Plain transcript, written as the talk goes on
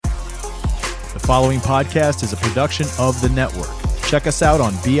The following podcast is a production of the network. Check us out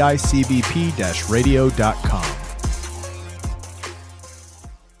on bicbp-radio.com.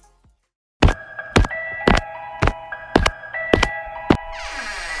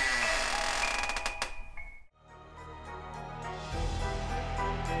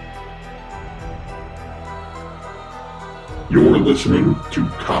 You're listening to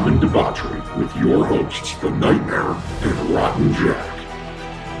Common Debauchery with your hosts, The Nightmare and Rotten Jack.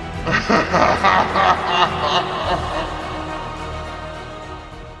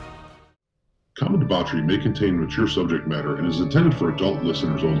 Common Debauchery may contain mature subject matter and is intended for adult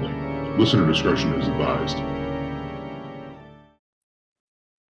listeners only. Listener discretion is advised.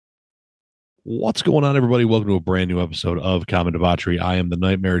 What's going on, everybody? Welcome to a brand new episode of Common Debauchery. I am the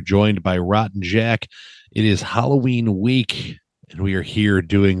Nightmare, joined by Rotten Jack. It is Halloween week, and we are here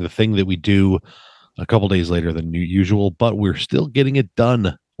doing the thing that we do a couple days later than usual, but we're still getting it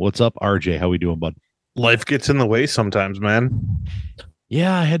done. What's up, RJ? How we doing, bud? Life gets in the way sometimes, man.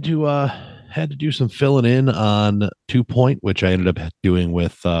 Yeah, I had to do some filling in on 2 Point, which I ended up doing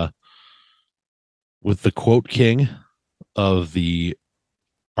with the quote king of the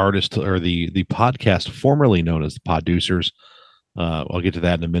artist, or the podcast formerly known as the Podducers. I'll get to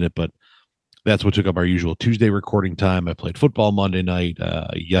that in a minute, but that's what took up our usual Tuesday recording time. I played football Monday night.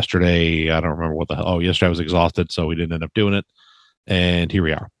 Yesterday, I don't remember yesterday I was exhausted, so we didn't end up doing it. And here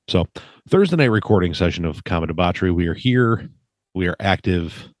we are. So Thursday night recording session of Common Debauchery. We are here. We are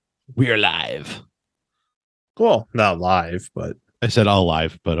active. We are live. Well, not live, but I said all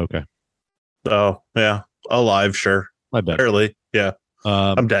live, but okay. Oh, yeah. Alive, sure. My bad. Barely. Yeah.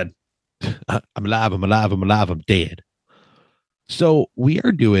 I'm dead. I'm alive. I'm dead. So we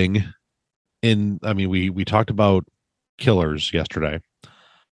are doing we talked about killers yesterday,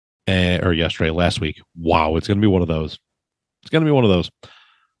 last week. Wow. It's going to be one of those.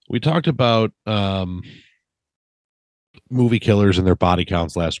 We talked about movie killers and their body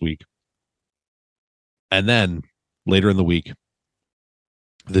counts last week. And then later in the week,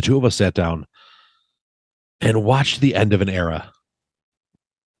 the two of us sat down and watched the end of an era.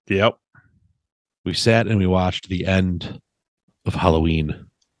 Yep. We sat and we watched the end of Halloween.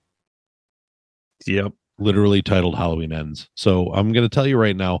 Yep. Literally titled Halloween Ends. So I'm going to tell you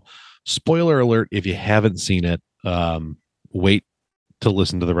right now, spoiler alert, if you haven't seen it, wait to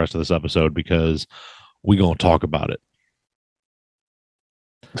listen to the rest of this episode, because we're going to talk about it.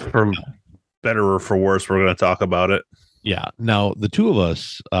 For better or for worse, we're going to talk about it. Yeah. Now, the two of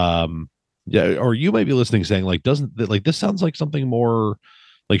us, or you might be listening saying, like, this sounds like something more,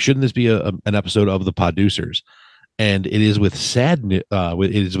 like, shouldn't this be an episode of the Podducers? And it is with sadness.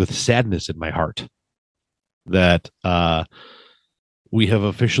 It is with sadness in my heart that we have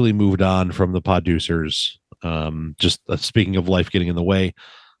officially moved on from the Podducers. Just speaking of life getting in the way,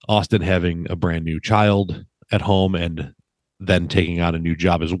 Austin having a brand new child at home and then taking on a new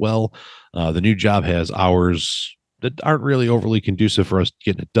job as well. The new job has hours that aren't really overly conducive for us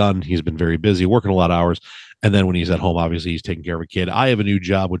getting it done. He's been very busy, working a lot of hours. And then when he's at home, obviously he's taking care of a kid. I have a new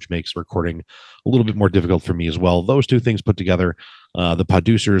job, which makes recording a little bit more difficult for me as well. Those two things put together, the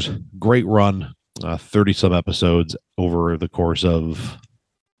Podducers, great run, 30 some episodes over the course of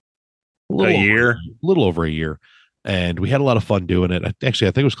a little over a year. And we had a lot of fun doing it. Actually,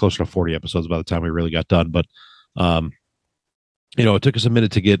 I think it was closer to 40 episodes by the time we really got done. But, it took us a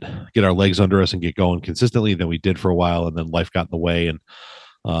minute to get our legs under us and get going consistently than we did for a while. And then life got in the way. And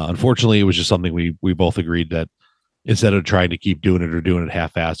unfortunately, it was just something we both agreed that instead of trying to keep doing it or doing it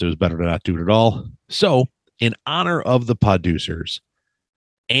half-assed, it was better to not do it at all. So in honor of the Podducers,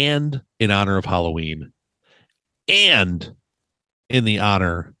 and in honor of Halloween, and in the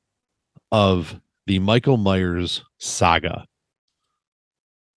honor of the Michael Myers saga,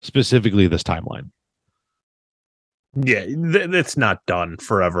 specifically this timeline. Yeah, it's not done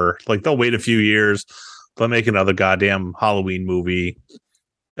forever. Like, they'll wait a few years, they'll make another goddamn Halloween movie,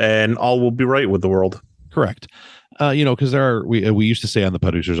 and all will be right with the world. Correct. Because we used to say on the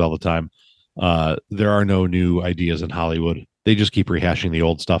Podducers all the time, there are no new ideas in Hollywood. They just keep rehashing the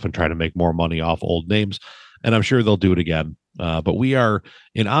old stuff and trying to make more money off old names. And I'm sure they'll do it again. But we are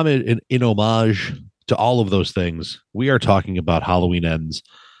in homage to all of those things. We are talking about Halloween Ends,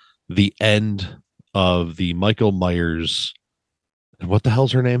 the end of the Michael Myers, and what the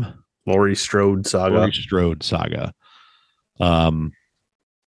hell's her name? Laurie Strode saga.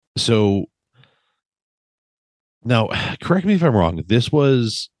 So now, correct me if I'm wrong. This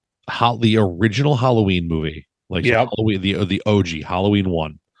was the original Halloween movie, like Halloween, the OG Halloween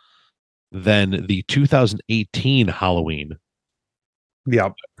 1. Then the 2018 Halloween,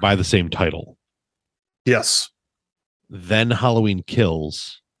 by the same title. Yes. Then Halloween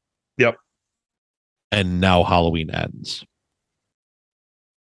Kills. Yep. and now Halloween ends.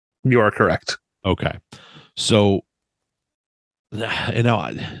 You are correct. Okay. So, and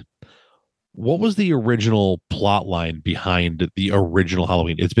now, what was the original plot line behind the original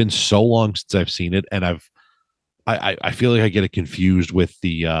Halloween? It's been so long since I've seen it, and I feel like I get it confused with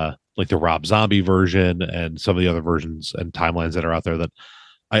the like the Rob Zombie version and some of the other versions and timelines that are out there that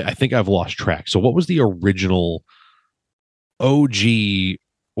I think I've lost track. So what was the original OG?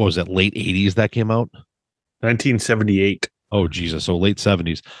 What was it? Late 80s that came out? 1978. Oh, Jesus. So late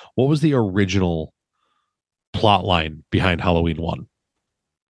 70s. What was the original plot line behind Halloween 1?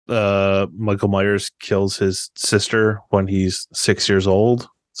 Michael Myers kills his sister when he's 6 years old,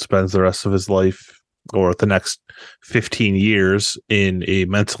 spends the rest of his life or the next 15 years in a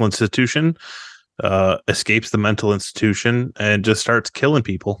mental institution, escapes the mental institution and just starts killing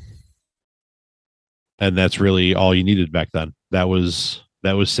people. And that's really all you needed back then. That was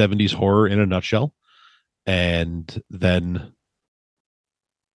 70s horror in a nutshell. And then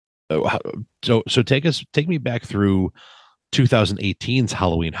so take me back through 2018's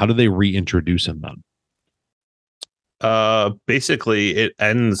Halloween. How do they reintroduce him then? Basically it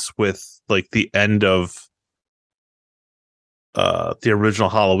ends with like the end of the original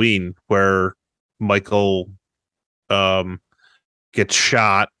Halloween, where Michael gets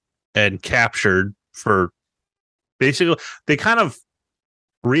shot and captured for basically they kind of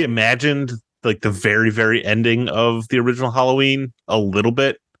reimagined like the very, very ending of the original Halloween a little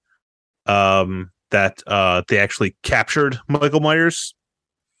bit. That they actually captured Michael Myers.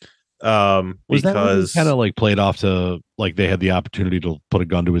 Was because that kind of like played off to like they had the opportunity to put a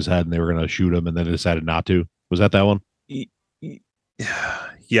gun to his head and they were going to shoot him and then they decided not to? Was that one?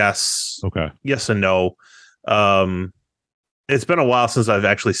 Yes. Okay. Yes and no. It's been a while since I've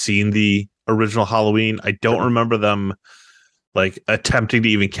actually seen the original Halloween. I don't remember them like attempting to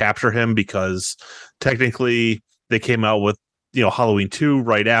even capture him because technically they came out with, Halloween 2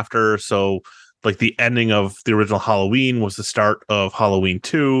 right after. So like the ending of the original Halloween was the start of Halloween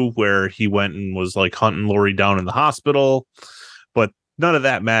 2, where he went and was like hunting Laurie down in the hospital. But none of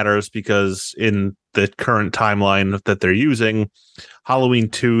that matters because in the current timeline that they're using, Halloween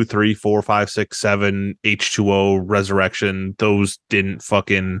 2, 3, 4, 5, 6, 7, H2O, Resurrection, those don't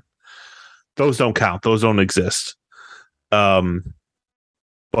count. Those don't exist. But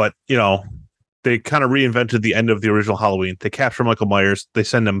they kind of reinvented the end of the original Halloween. They capture Michael Myers, they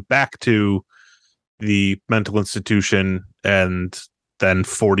send him back to the mental institution, and then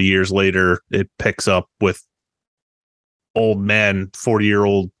 40 years later it picks up with old man,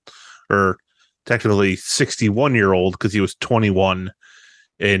 40-year-old, or technically 61-year-old because he was 21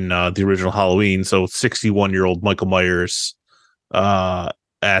 in the original Halloween, so 61-year-old Michael Myers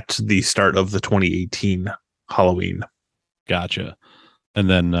at the start of the 2018 Halloween. Gotcha. And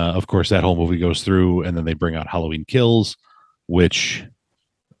then of course that whole movie goes through, and then they bring out Halloween Kills, which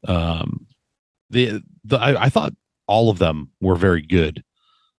I thought all of them were very good.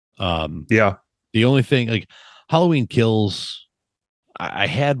 Yeah. The only thing, like Halloween Kills, I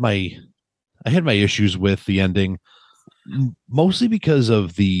had my issues with the ending, mostly because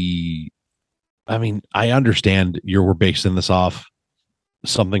of I understand we're basing this off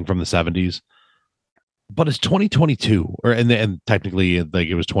something from the 70s, but it's 2022, and technically like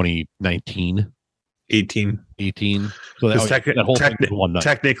it was 2019. 18. So that whole thing was one night.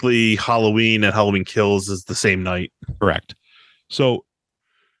 Technically, Halloween and Halloween Kills is the same night. Correct. So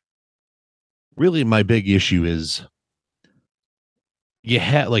really my big issue is you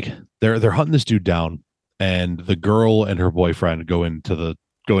had like they're hunting this dude down, and the girl and her boyfriend go into the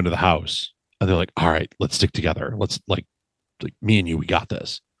house, and they're like, all right, let's stick together. Let's like me and you, we got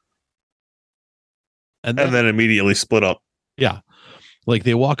this. And then immediately split up. Yeah. Like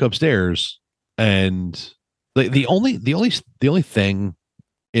they walk upstairs, and the only thing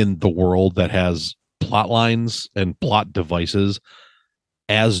in the world that has plot lines and plot devices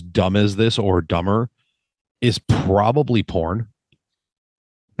as dumb as this or dumber is probably porn.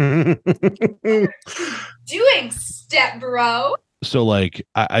 Doing step bro. So like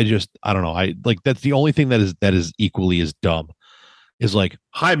I don't know. I like that's the only thing that is equally as dumb. Is like,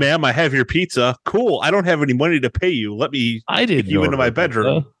 hi ma'am, I have your pizza. Cool. I don't have any money to pay you. Let me take you into my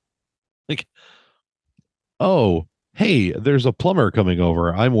bedroom. Like, oh, hey, there's a plumber coming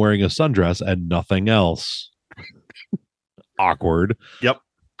over. I'm wearing a sundress and nothing else. Awkward. Yep.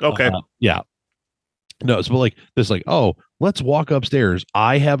 Okay. Yeah. No, it's like this, like, oh, let's walk upstairs.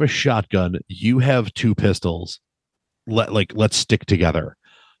 I have a shotgun. You have 2 pistols. Let's stick together.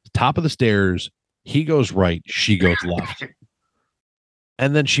 Top of the stairs. He goes right. She goes left.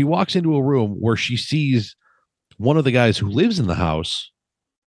 And then she walks into a room where she sees one of the guys who lives in the house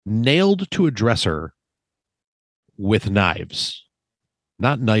nailed to a dresser with knives,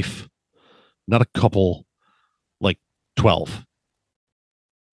 not knife, not a couple, like 12.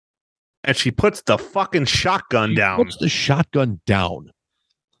 And she puts the fucking shotgun down. Puts the shotgun down,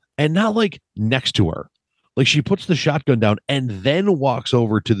 and not like next to her. Like she puts the shotgun down and then walks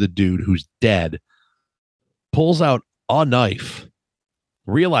over to the dude who's dead, pulls out a knife,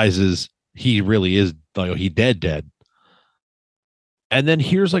 realizes he really is, like, he dead. And then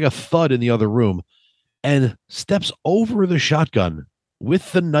hears like a thud in the other room and steps over the shotgun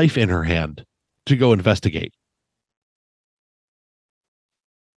with the knife in her hand to go investigate.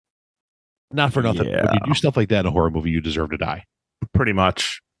 Not for nothing. Yeah. When you do stuff like that in a horror movie, you deserve to die. Pretty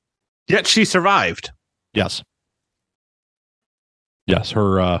much. Yet she survived. Yes. Yes.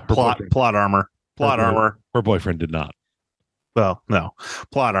 Her plot armor. Her boyfriend did not. Well, no.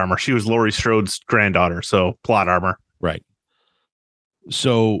 Plot armor. She was Laurie Strode's granddaughter, so plot armor. Right.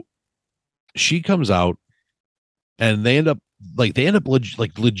 So she comes out and they end up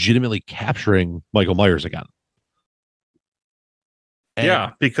legitimately capturing Michael Myers again. And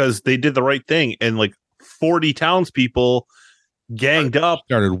yeah, because they did the right thing, and like 40 townspeople ganged up,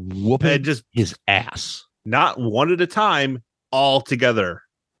 started whooping and just his ass. Not one at a time, all together.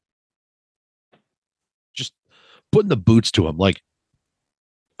 Just putting the boots to him. Like,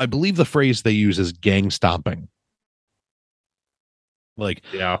 I believe the phrase they use is gang stomping. Like,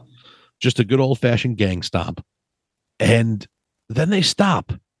 yeah, just a good old fashioned gang stomp. And then they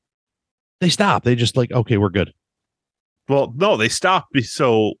stop. They just like, okay, we're good. Well, no, they stopped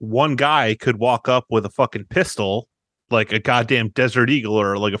so one guy could walk up with a fucking pistol, like a goddamn Desert Eagle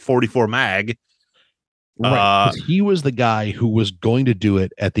or like a 44 mag. Right. 'Cause he was the guy who was going to do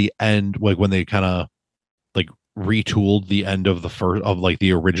it at the end, like when they kind of like retooled the end of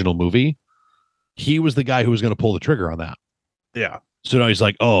the original movie. He was the guy who was going to pull the trigger on that. Yeah. So now he's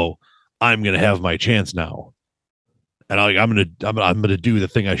like, oh, I'm going to have my chance now. And I'm going to do the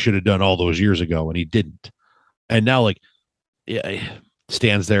thing I should have done all those years ago. And he didn't. And now, like,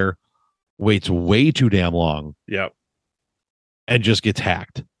 stands there, waits way too damn long. Yep. And just gets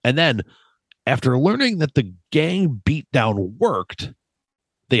hacked. And then, after learning that the gang beatdown worked,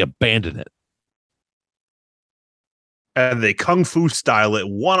 they abandon it. And they kung fu style it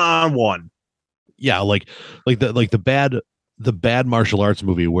one-on-one. Yeah, like the bad martial arts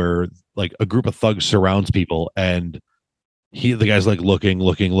movie where like a group of thugs surrounds people and the guy's like looking,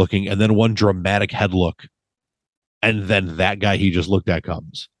 and then one dramatic head look. And then that guy he just looked at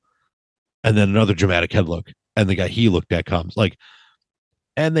comes. And then another dramatic head look. And the guy he looked at comes. Like,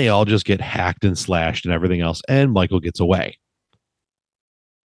 and they all just get hacked and slashed and everything else. And Michael gets away.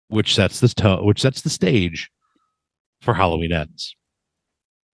 Which sets the stage for Halloween Ends.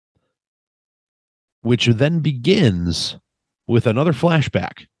 Which then begins with another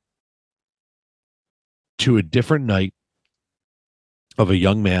flashback to a different night of a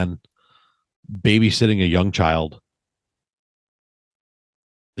young man babysitting a young child.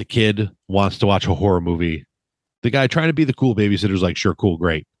 The kid wants to watch a horror movie. The guy trying to be the cool babysitter is like, sure, cool,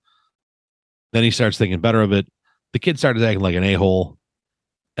 great. Then he starts thinking better of it. The kid started acting like an a-hole.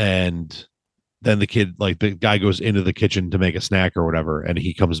 And then the guy goes into the kitchen to make a snack or whatever. And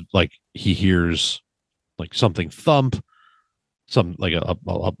he comes, like, he hears like something thump, some like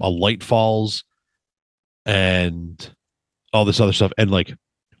a light falls and all this other stuff. And like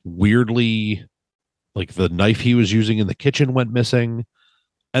weirdly, like the knife he was using in the kitchen went missing.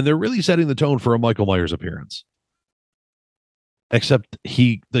 And they're really setting the tone for a Michael Myers appearance. Except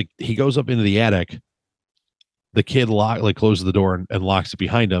he goes up into the attic. The kid closes the door and locks it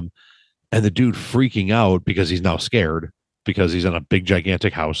behind him. And the dude freaking out because he's now scared because he's in a big,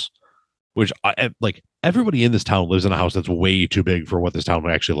 gigantic house, which like everybody in this town lives in a house that's way too big for what this town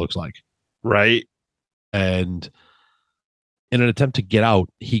actually looks like. Right. And in an attempt to get out,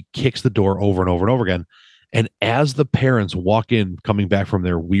 he kicks the door over and over and over again. And as the parents walk in, coming back from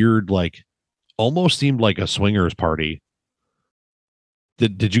their weird, like almost seemed like a swingers party.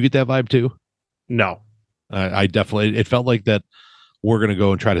 Did you get that vibe too? No. I definitely, it felt like that we're going to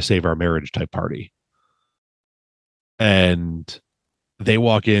go and try to save our marriage type party. And they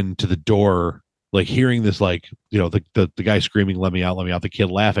walk into the door, like hearing this, like, you know, the guy screaming, let me out, the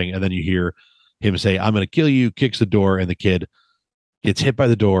kid laughing. And then you hear him say, I'm going to kill you, kicks the door. And the kid gets hit by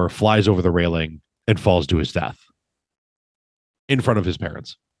the door, flies over the railing and falls to his death in front of his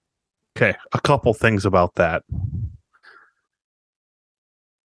parents. Okay. A couple things about that.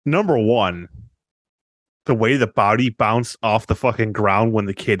 Number one, the way the body bounced off the fucking ground when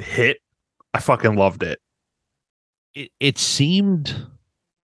the kid hit, I fucking loved it. It seemed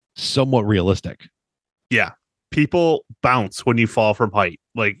somewhat realistic. Yeah. People bounce when you fall from height.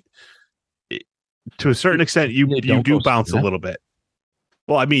 Like, To a certain extent, you They don't do go bounce splat? a little bit.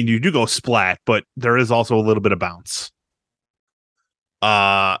 Well, I mean, you do go splat, but there is also a little bit of bounce.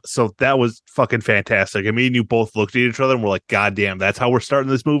 So that was fucking fantastic. I mean, you both looked at each other and were like, God damn, that's how we're starting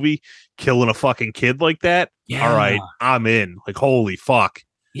this movie? Killing a fucking kid like that? Yeah. All right, I'm in. Like, holy fuck.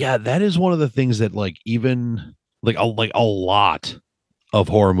 Yeah, that is one of the things that like even like a lot of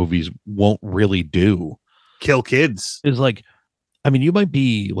horror movies won't really do. Kill kids. Is like, I mean, you might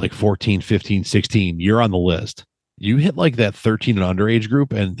be like 14, 15, 16, you're on the list. You hit like that 13 and underage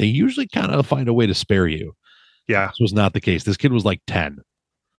group, and they usually kind of find a way to spare you. Yeah. This was not the case. This kid was like 10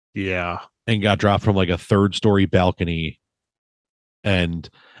 Yeah. and got dropped from like a 3rd-story balcony. And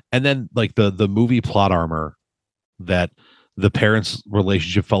then like the movie plot armor that the parents'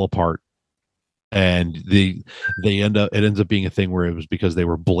 relationship fell apart, and it ends up being a thing where it was because they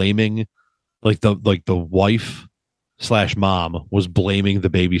were blaming the wife / mom was blaming the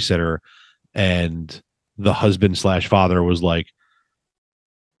babysitter, and the husband / father was like,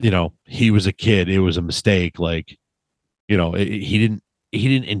 he was a kid, it was a mistake, like, he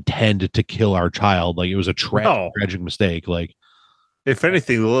didn't intend to kill our child, like it was a tragic mistake. Like, if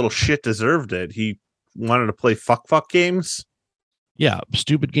anything, the little shit deserved it. He wanted to play fuck games. Yeah,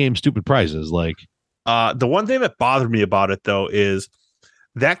 stupid games, stupid prizes. Like, the one thing that bothered me about it though is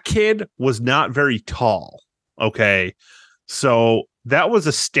that kid was not very tall. Okay, so that was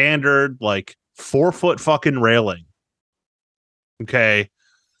a standard like 4-foot fucking railing. Okay,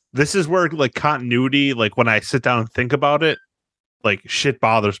 this is where like continuity, like when I sit down and think about it, like shit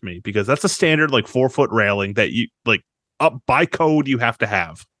bothers me, because that's a standard like 4-foot railing that you like up by code you have to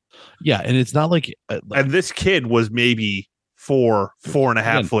have. Yeah, and it's not like and this kid was maybe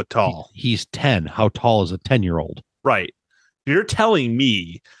 4.5 foot tall. He's 10. How tall is a 10-year-old? Right. You're telling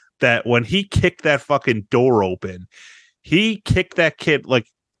me that when he kicked that fucking door open, he kicked that kid, like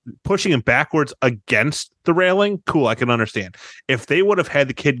pushing him backwards against the railing? Cool, I can understand. If they would have had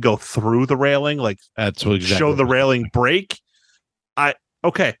the kid go through the railing, like that's what exactly show the railing break, I'm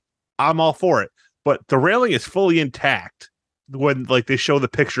all for it. But the railing is fully intact when like they show the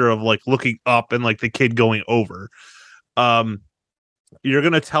picture of like looking up and like the kid going over. You're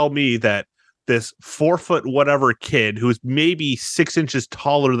gonna tell me that this 4-foot whatever kid who's maybe 6 inches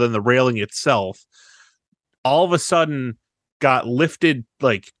taller than the railing itself all of a sudden got lifted,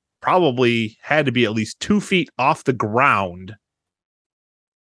 like probably had to be at least 2 feet off the ground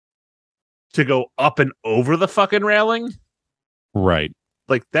to go up and over the fucking railing? Right.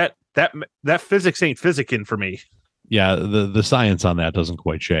 Like that physics ain't physicking for me. Yeah, the science on that doesn't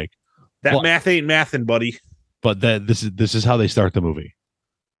quite shake. That math ain't mathin', buddy. But this is how they start the movie.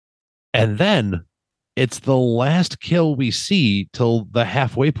 And then it's the last kill we see till the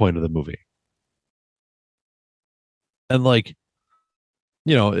halfway point of the movie. And like,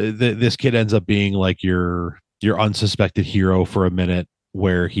 this kid ends up being like your unsuspected hero for a minute,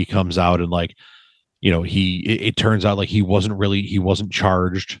 where he comes out and like, it turns out like he wasn't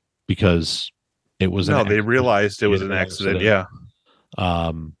charged because it was they realized it was an accident. Yeah.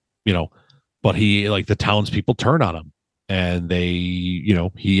 But he, like, the townspeople turn on him, and they,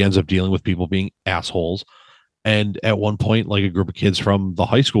 he ends up dealing with people being assholes. And at one point, like, a group of kids from the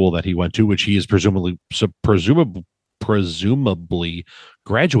high school that he went to, which he is presumably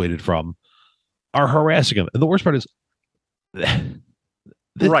graduated from, are harassing him. And the worst part is,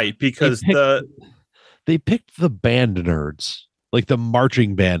 right, because they picked the band nerds, like the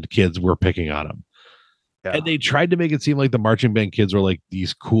marching band kids were picking on him. Yeah. And they tried to make it seem like the marching band kids were like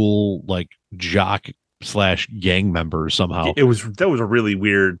these cool, like jock / gang members somehow. That was really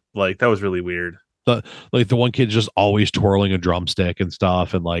weird. Like, that was really weird. The one kid just always twirling a drumstick and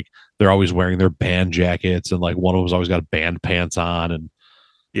stuff, and like they're always wearing their band jackets, and like one of them's always got band pants on, and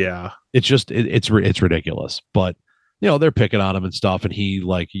yeah, it's just it's ridiculous. But they're picking on him and stuff, and he,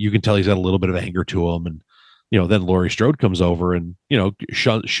 like, you can tell he's got a little bit of anger to him, and then Laurie Strode comes over and,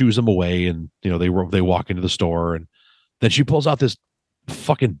 shoos him away, and, they walk into the store, and then she pulls out this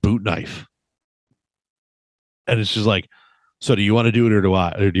fucking boot knife. And it's just like, so do you want to do it, or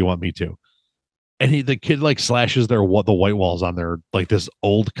do you want me to? And the kid like slashes the white walls on their, like, this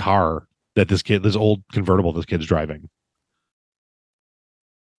old car that this old convertible this kid's driving.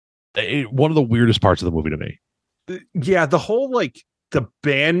 One of the weirdest parts of the movie to me. Yeah, the whole, like, the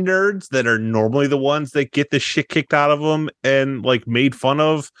band nerds that are normally the ones that get the shit kicked out of them and like made fun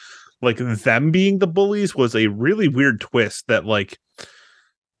of, like them being the bullies, was a really weird twist that, like,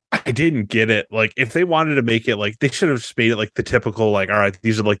 I didn't get it. Like, if they wanted to make it, like, they should have just made it like the typical, like, all right,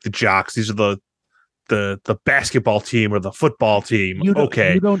 these are like the jocks, these are the basketball team or the football team. You don't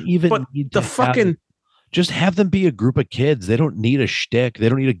even need the fucking just have them be a group of kids. They don't need a shtick. They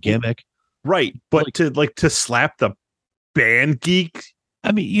don't need a gimmick. Right, but to slap the band geek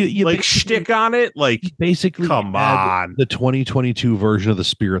I mean, you like shtick on it, like basically come had on, the 2022 version of the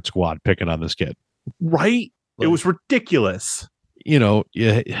Spirit Squad picking on this kid. right? Like, it was ridiculous. Yeah,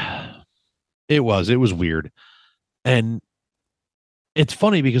 it was weird. And it's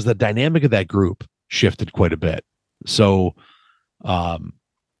funny because the dynamic of that group shifted quite a bit. So,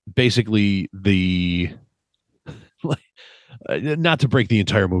 basically like, not to break the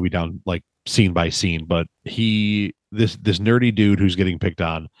entire movie down like scene by scene, but this nerdy dude who's getting picked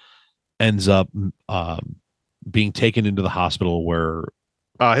on ends up being taken into the hospital where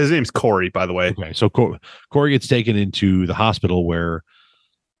His name's Corey, by the way. okay, so Corey gets taken into the hospital where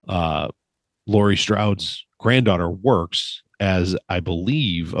Laurie Stroud's granddaughter works as, I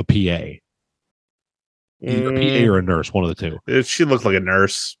believe, a PA. Either a PA or a nurse, one of the two. She looked like a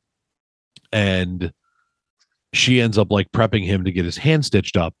nurse. And she ends up like prepping him to get his hand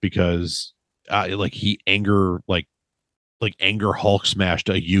stitched up because he anger Hulk smashed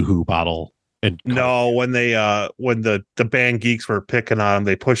a Yoo-hoo bottle. And no, when the band geeks were picking on him,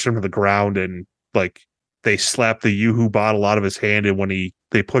 they pushed him to the ground and like they slapped the Yoo-hoo bottle out of his hand, and when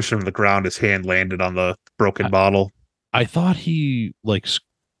they pushed him to the ground, his hand landed on the broken bottle. I thought he like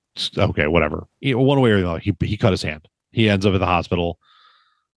okay, whatever. One way or the other, he cut his hand. He ends up at the hospital,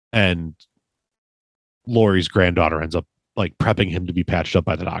 and Laurie's granddaughter ends up like prepping him to be patched up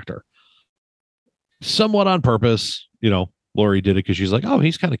by the doctor. Somewhat on purpose, Laurie did it because she's like, oh,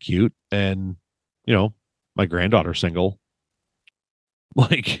 he's kind of cute, and my granddaughter's single,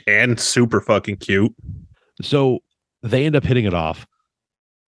 like, and super fucking cute. So they end up hitting it off.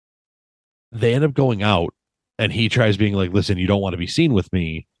 They end up going out, and he tries being like, listen, you don't want to be seen with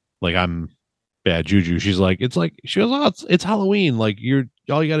me, like I'm bad juju. She goes, oh, it's Halloween, like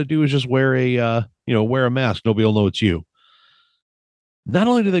all you got to do is just wear a mask, nobody will know it's you. Not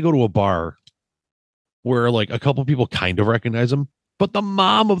only do they go to a bar where like a couple people kind of recognize him, but the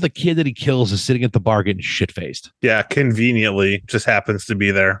mom of the kid that he kills is sitting at the bar getting shit-faced. Yeah, conveniently just happens to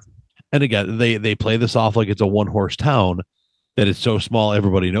be there. And again, they play this off like it's a one-horse town, that it's so small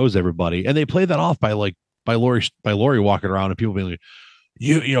everybody knows everybody, and they play that off by Laurie walking around and people being like,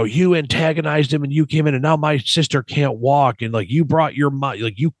 you antagonized him and you came in and now my sister can't walk, and like you brought your mom,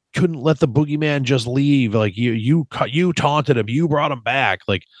 like you couldn't let the boogeyman just leave, like you taunted him, you brought him back.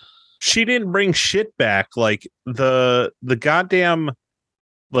 Like, she didn't bring shit back. Like the goddamn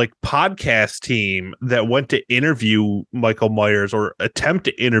like podcast team that went to interview Michael Myers or attempt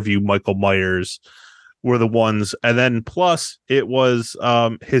to interview Michael Myers were the ones, and then plus it was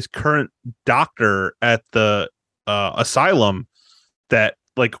his current doctor at the asylum that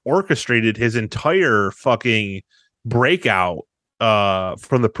like orchestrated his entire fucking breakout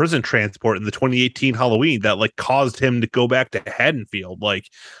from the prison transport in the 2018 Halloween that like caused him to go back to Haddonfield. Like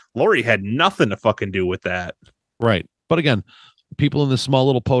Laurie had nothing to fucking do with that. Right. But again, people in this small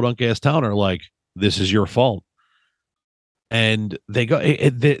little podunk ass town are like, this is your fault. And they go,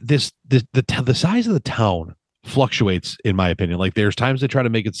 the size of the town fluctuates, in my opinion. Like there's times they try to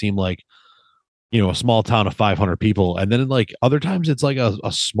make it seem like, a small town of 500 people. And then like other times it's like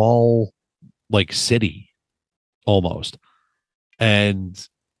a small like city almost. And,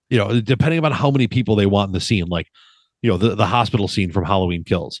 depending on how many people they want in the scene, like, the hospital scene from Halloween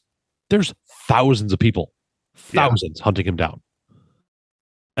Kills, there's thousands of people, hunting him down.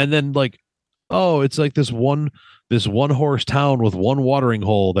 And then like, oh, it's like this one horse town with one watering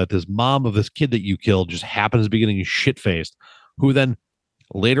hole that this mom of this kid that you killed just happens to be getting shit-faced, who then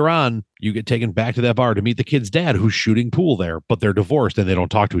later on you get taken back to that bar to meet the kid's dad who's shooting pool there, but they're divorced and they don't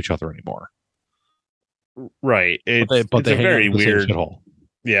talk to each other anymore. Right. It's a very weird.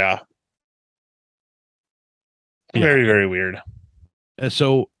 Yeah. Very, very weird. And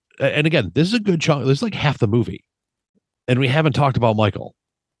so, and again, this is a good chunk. This is like half the movie, and we haven't talked about Michael.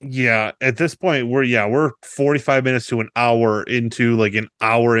 Yeah. At this point, we're 45 minutes to an hour into like an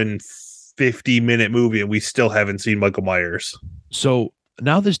hour and 50-minute movie, and we still haven't seen Michael Myers. So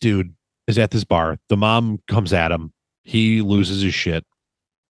now this dude is at this bar. The mom comes at him. He loses his shit.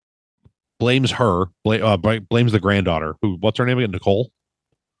 Blames her. Blames the granddaughter. What's her name again? Nicole?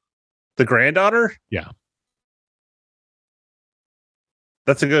 The granddaughter? Yeah.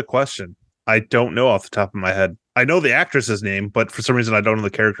 That's a good question. I don't know off the top of my head. I know the actress's name, but for some reason I don't know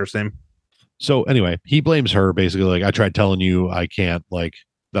the character's name. So anyway, he blames her basically, like, I tried telling you I can't, like,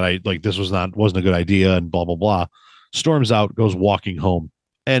 that I like this wasn't a good idea and blah blah blah. Storms out, goes walking home,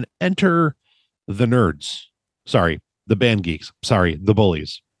 and enter the nerds. Sorry, the band geeks. Sorry, the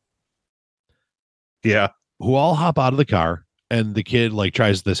bullies. Yeah. Who all hop out of the car, and the kid like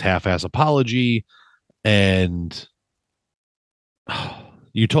tries this half-ass apology, and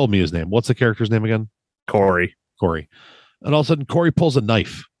You told me his name. What's the character's name again? Corey. Corey. And all of a sudden, Corey pulls a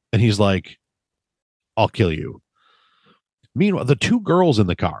knife and he's like, I'll kill you. Meanwhile, the two girls in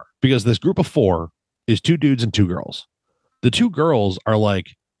the car, because this group of 4 is 2 dudes and 2 girls. The 2 girls are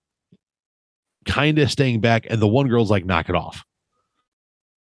like kind of staying back, and the one girl's like, knock it off.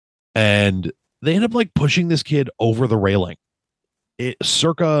 And they end up like pushing this kid over the railing. It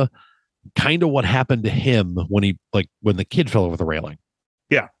circa kind of what happened to him when the kid fell over the railing.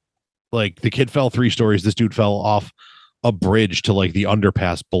 Yeah. Like the kid fell 3 stories. This dude fell off a bridge to like the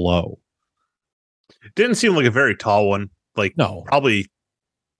underpass below. Didn't seem like a very tall one. Like, no, probably.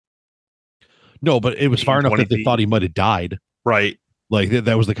 No, but it was far enough that they thought he might have died. Right. Like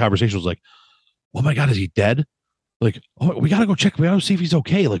that was the conversation. It was like, oh my God, is he dead? Like, oh, we got to go check. We got to see if he's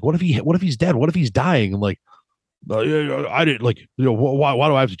okay. Like, what if he's dead? What if he's dying? And like, I didn't like, why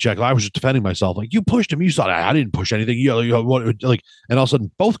do I have to check? I was just defending myself. Like, you pushed him. You saw that. I didn't push anything. Like, and all of a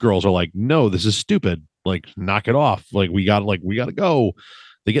sudden both girls are like, no, this is stupid. Like, knock it off. Like, we got to go.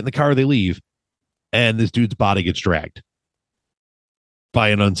 They get in the car, they leave. And this dude's body gets dragged by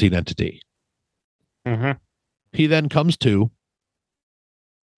an unseen entity. Mm-hmm. He then comes to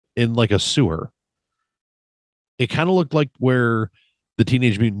in like a sewer. It kind of looked like where the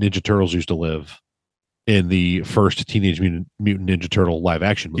Teenage Mutant Ninja Turtles used to live in the first Teenage Mutant Ninja Turtle live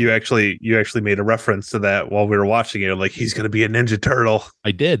action movie. You actually made a reference to that while we were watching it. Like, he's going to be a Ninja Turtle.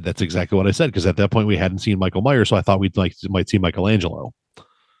 I did. That's exactly what I said, because at that point we hadn't seen Michael Myers, so I thought might see Michelangelo.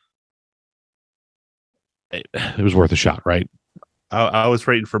 It was worth a shot, right? I was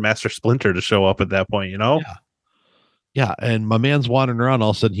waiting for Master Splinter to show up at that point, you know? Yeah. And my man's wandering around. All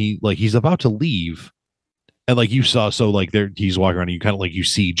of a sudden he's about to leave. And like you saw, so like he's walking around and you kind of like, you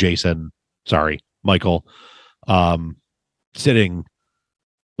see Michael, sitting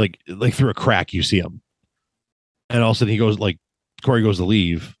like through a crack, you see him. And all of a sudden Corey goes to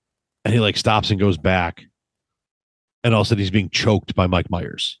leave and he like stops and goes back. And all of a sudden he's being choked by Mike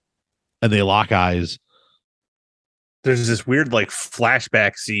Myers and they lock eyes. There's this weird like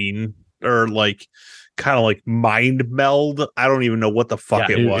flashback scene or like kind of like mind meld. I don't even know what the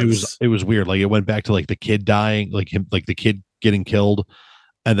fuck it was. It was weird. Like it went back to like the kid dying, like him, like the kid getting killed,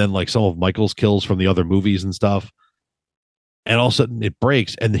 and then like some of Michael's kills from the other movies and stuff. And all of a sudden it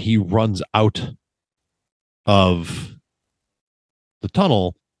breaks and he runs out of the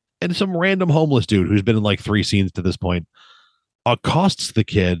tunnel, and some random homeless dude who's been in like 3 scenes to this point accosts the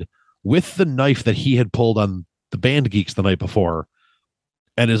kid with the knife that he had pulled on the Band Geeks the night before,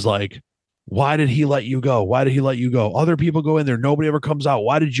 and is like, why did he let you go? Why did he let you go? Other people go in there. Nobody ever comes out.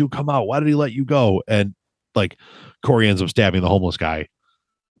 Why did you come out? Why did he let you go? And like Corey ends up stabbing the homeless guy,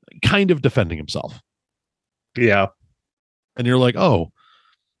 kind of defending himself. Yeah. And you're like, oh,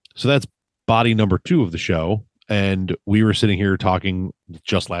 so that's body number 2 of the show. And we were sitting here talking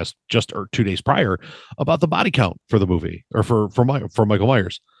just 2 days prior about the body count for the movie, or for Michael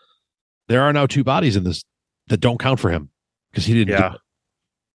Myers. There are now 2 bodies in this that don't count for him because he didn't do it.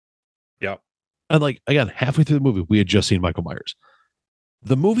 Yeah. And like, again, halfway through the movie, we had just seen Michael Myers.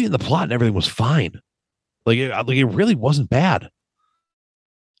 The movie and the plot and everything was fine. Like it really wasn't bad.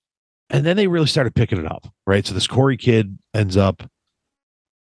 And then they really started picking it up, right? So this Corey kid ends up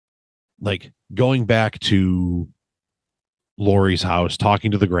like going back to Laurie's house,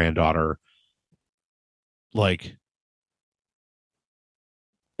 talking to the granddaughter. Like,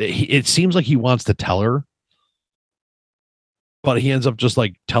 it seems like he wants to tell her, but he ends up just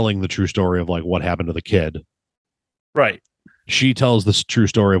like telling the true story of like what happened to the kid. Right. She tells this true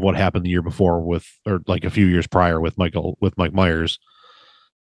story of what happened the year before or like a few years prior with Mike Myers.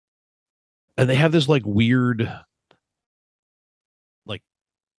 And they have this like weird, like,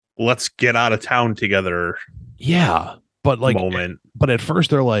 let's get out of town together. Yeah. But like, moment. But at first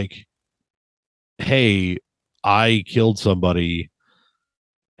they're like, hey, I killed somebody.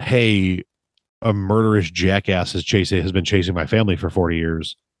 Hey, a murderous jackass has been chasing my family for 40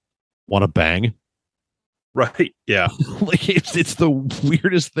 years. Want to bang? Right. Yeah. Like it's the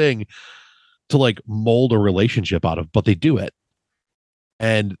weirdest thing to like mold a relationship out of, but they do it.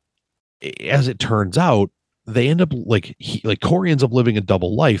 And as it turns out, they end up like Corey ends up living a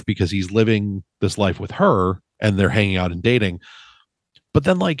double life because he's living this life with her and they're hanging out and dating. But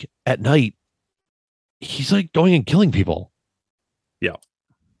then like at night, he's like going and killing people. Yeah.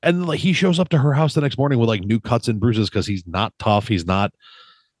 And like he shows up to her house the next morning with like new cuts and bruises because he's not tough. He's not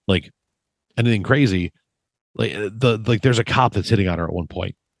like anything crazy. Like there's a cop that's hitting on her at one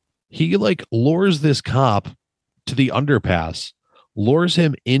point. He like lures this cop to the underpass, lures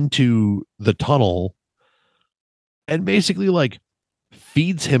him into the tunnel, and basically like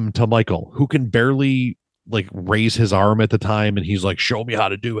feeds him to Michael, who can barely like raise his arm at the time, and he's like, show me how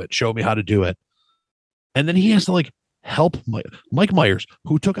to do it, show me how to do it. And then he has to like help Mike Myers,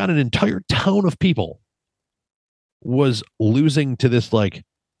 who took on an entire town of people, was losing to this like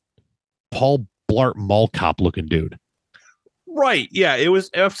Paul Blart Mall Cop looking dude. Right. Yeah, it was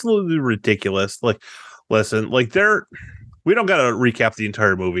absolutely ridiculous. Like, listen, like we don't gotta recap the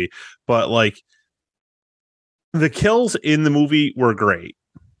entire movie, but like the kills in the movie were great.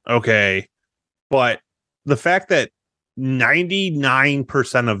 Okay. But the fact that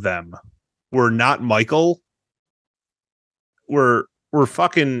 99% of them were not Michael were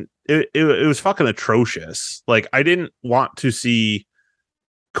fucking it was fucking atrocious. Like, I didn't want to see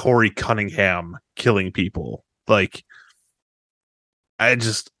Corey Cunningham killing people. Like, I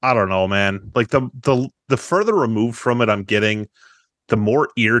don't know, man. Like the further removed from it I'm getting, the more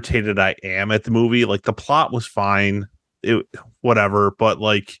irritated I am at the movie. Like, the plot was fine, whatever, but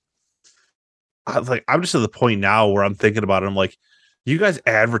like I'm just at the point now where I'm thinking about it. I'm like, you guys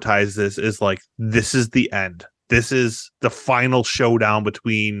advertise this as like, this is the end. This is the final showdown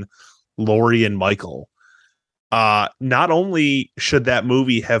between Laurie and Michael. Not only should that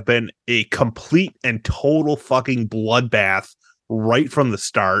movie have been a complete and total fucking bloodbath right from the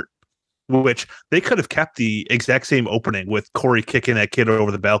start, which they could have kept the exact same opening with Corey kicking that kid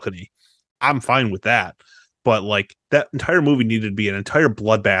over the balcony. I'm fine with that. But like, that entire movie needed to be an entire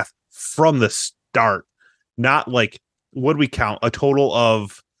bloodbath from the start. Not like, what do we count? A total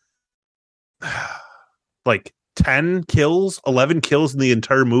of like 10 kills, 11 kills in the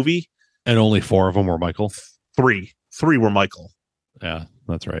entire movie. And only 4 of them were Michael. Three were Michael. Yeah,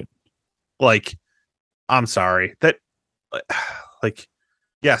 that's right. Like, I'm sorry. That, like,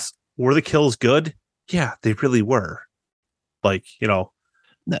 yes, were the kills good? Yeah, they really were. Like, you know,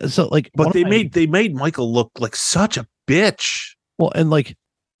 so like, but they made Michael look like such a bitch. Well, and like,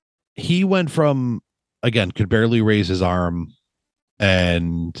 he went from, again, could barely raise his arm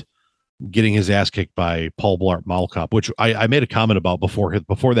and getting his ass kicked by Paul Blart Mall Cop, which I made a comment about before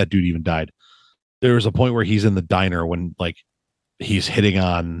that dude even died. There was a point where he's in the diner when like he's hitting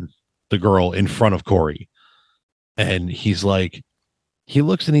on the girl in front of Corey, and he's like, he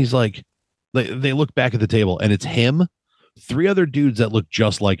looks and he's like, they look back at the table and it's him, 3 other dudes that look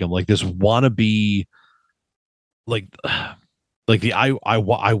just like him, like this wannabe, like the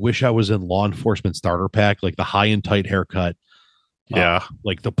I wish I was in law enforcement starter pack, like the high and tight haircut,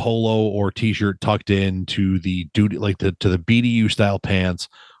 like the polo or t-shirt tucked in to the duty, like to the BDU style pants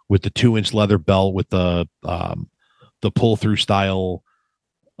with the 2-inch leather belt with the pull through style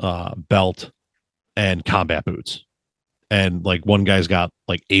belt and combat boots. And like one guy's got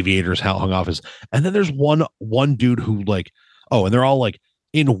like aviators hung off his, and then there's one dude who like, oh, and they're all like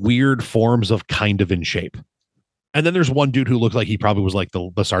in weird forms of kind of in shape. And then there's one dude who looked like he probably was like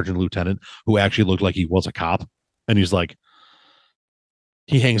the sergeant lieutenant who actually looked like he was a cop. And he's like,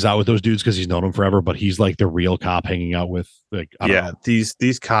 he hangs out with those dudes because he's known them forever, but he's like the real cop hanging out with like, I don't know.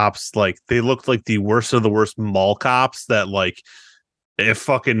 These cops, like, they looked like the worst of the worst mall cops that like, if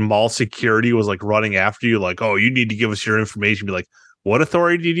fucking mall security was like running after you, like, oh, you need to give us your information, be like, what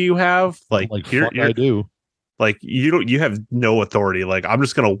authority do you have? Like I do. Like, you have no authority. Like, I'm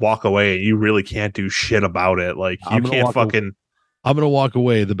just gonna walk away and you really can't do shit about it. Like, you can't fucking I'm gonna walk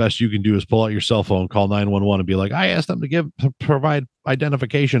away. The best you can do is pull out your cell phone, call 911 and be like, I asked them to provide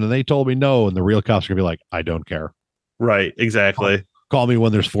identification and they told me no. And the real cops are gonna be like, I don't care. Right, exactly. Call me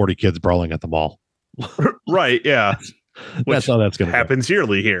when there's 40 kids brawling at the mall. Right, yeah. That's how that's gonna happens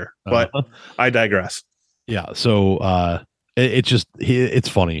yearly here, but I digress. Yeah, so it's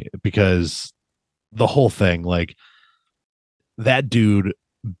funny because the whole thing, like, that dude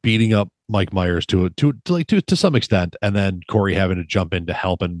beating up Mike Myers to some extent, and then Corey having to jump in to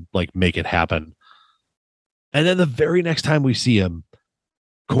help and like make it happen. And then the very next time we see him,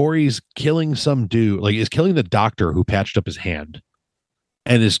 Corey's killing some dude, like is killing the doctor who patched up his hand,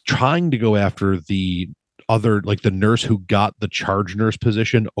 and is trying to go after the other, like the nurse who got the charge nurse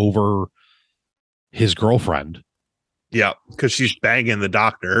position over his girlfriend. Yeah, because she's banging the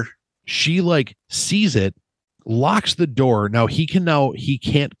doctor. She like sees it, locks the door. Now he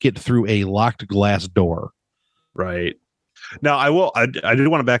can't get through a locked glass door. Right. Now I did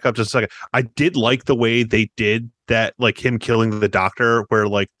want to back up just a second. I did like the way they did that, like him killing the doctor, where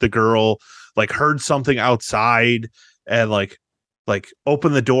like the girl like heard something outside and like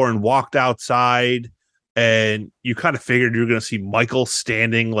opened the door and walked outside, and you kind of figured you were going to see Michael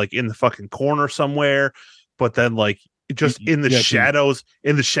standing like in the fucking corner somewhere, but then like just in the shadows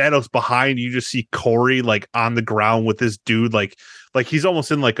behind, you just see Corey like on the ground with this dude, like he's almost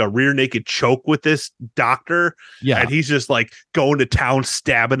in like a rear naked choke with this doctor. Yeah. And he's just like going to town,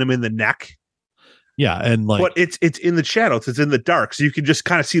 stabbing him in the neck. Yeah, and like, but it's in the shadows, it's in the dark, so you can just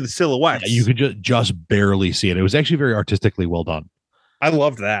kind of see the silhouettes. you could just barely see it. It was actually very artistically well done. I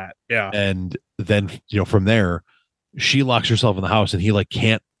loved that. Yeah. And then, from there, she locks herself in the house, and he like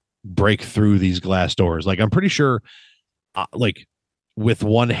can't break through these glass doors. Like, I'm pretty sure, like, with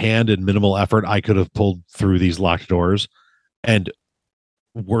one hand and minimal effort, I could have pulled through these locked doors. And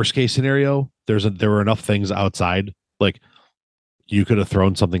worst case scenario, there were enough things outside, like you could have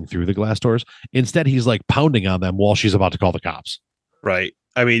thrown something through the glass doors. Instead, he's like pounding on them while she's about to call the cops. Right.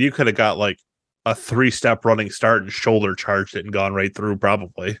 I mean, you could have got like a 3-step running start and shoulder charged it and gone right through,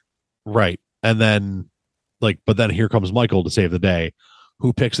 probably. Right. And then, but then here comes Michael to save the day,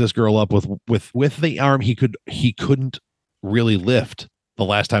 who picks this girl up with the arm he couldn't really lift the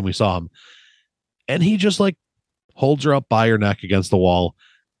last time we saw him. And he just like holds her up by her neck against the wall,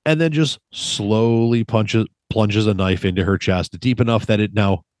 and then just slowly plunges a knife into her chest deep enough that it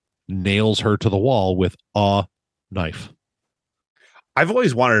now nails her to the wall with a knife. I've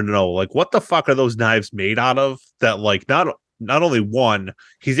always wanted to know, like, what the fuck are those knives made out of? That, like, not only one,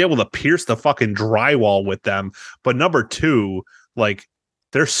 he's able to pierce the fucking drywall with them, but number two, like,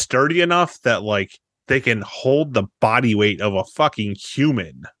 they're sturdy enough that, like, they can hold the body weight of a fucking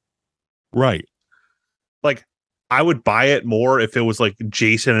human. Right. Like, I would buy it more if it was like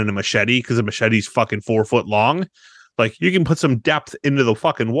Jason and a machete, because a machete's fucking 4 foot long. Like, you can put some depth into the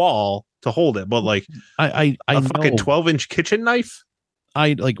fucking wall to hold it, but like I a fucking 12-inch kitchen knife.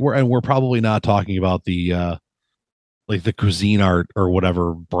 We're probably not talking about the like the Cuisinart or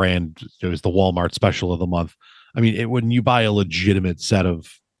whatever brand. It was the Walmart special of the month. I mean, when you buy a legitimate set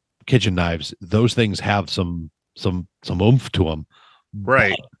of kitchen knives, those things have some oomph to them.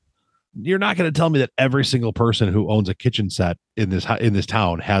 Right. But you're not going to tell me that every single person who owns a kitchen set in this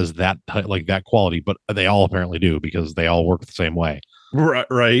town has that that quality, but they all apparently do, because they all work the same way.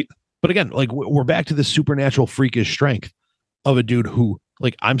 Right. But again, like, we're back to the supernatural freakish strength of a dude who,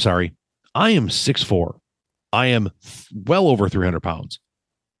 like, I'm sorry, I am 6'4". I am well over 300 pounds.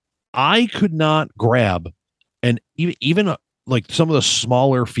 I could not grab, and even like some of the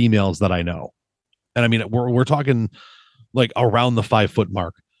smaller females that I know, and I mean, we're talking like around the 5 foot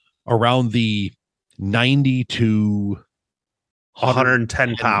mark, around the 90 to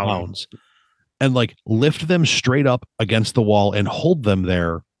 110 pounds, and like lift them straight up against the wall and hold them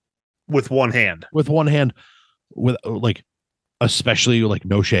there with one hand, with like, especially like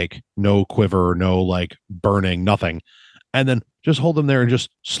no shake, no quiver, no like burning, nothing. And then just hold them there and just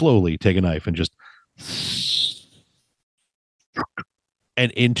slowly take a knife and just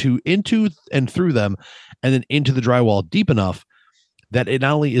and into and through them, and then into the drywall deep enough that it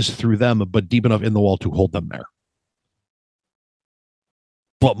not only is through them, but deep enough in the wall to hold them there.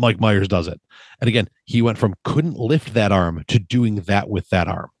 But Mike Myers does it. And again, he went from couldn't lift that arm to doing that with that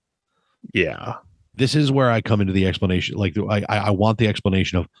arm. Yeah. This is where I come into the explanation. Like, I want the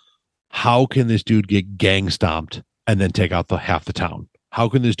explanation of how can this dude get gang stomped and then take out half the town? How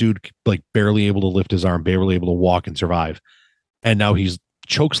can this dude, like, barely able to lift his arm, barely able to walk and survive? And now he's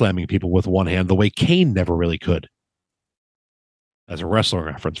choke slamming people with one hand the way Kane never really could. As a wrestling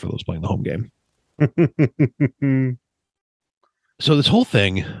reference for those playing the home game. So this whole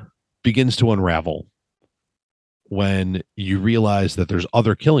thing begins to unravel when you realize that there's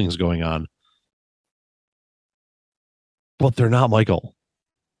other killings going on, but they're not Michael.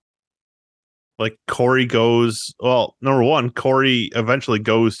 Like, Corey goes, well, number one, Corey eventually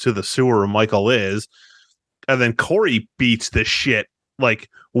goes to the sewer where Michael is, and then Corey beats the shit, like,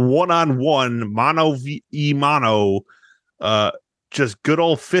 one-on-one, mano, just good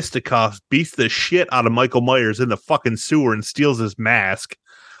old fisticuffs, beats the shit out of Michael Myers in the fucking sewer and steals his mask.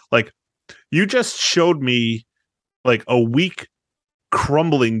 Like, you just showed me like a weak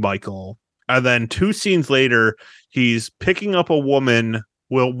crumbling Michael, and then 2 scenes later he's picking up a woman,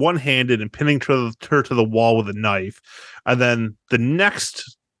 well, one-handed, and pinning her to the wall with a knife, and then the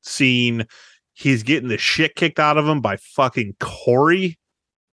next scene he's getting the shit kicked out of him by fucking Corey.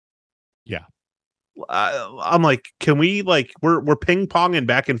 Yeah. I'm like, can we, like, we're ping-ponging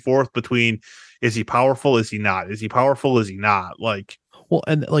back and forth between, is he powerful, is he not, is he powerful, is he not? Like, well,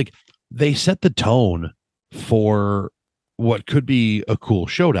 and like, they set the tone for what could be a cool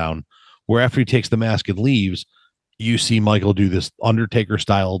showdown, where after he takes the mask and leaves, you see Michael do this Undertaker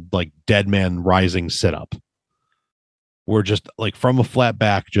style, like, dead man rising sit up, where just like from a flat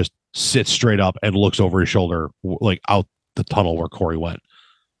back, just sits straight up and looks over his shoulder, like out the tunnel where Corey went.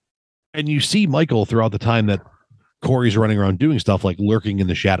 And you see Michael throughout the time that Corey's running around doing stuff, like lurking in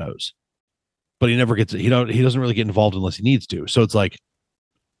the shadows, but he never gets, he doesn't really get involved unless he needs to. So it's like,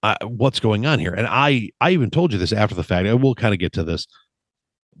 what's going on here? And I even told you this after the fact. I will kind of get to this.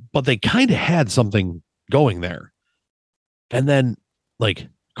 but they kind of had something going there. And then like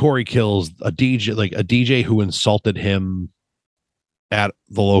Corey kills a DJ who insulted him at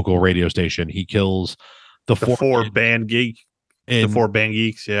the local radio station. He kills the four band geeks.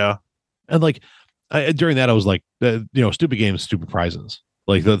 Yeah. And like during that, I was like, stupid games, stupid prizes.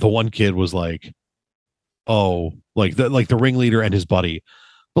 Like the one kid was like, oh, like the ringleader and his buddy,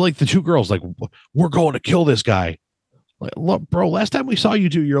 but like the two girls, like, we're going to kill this guy. Like, look, bro, last time we saw you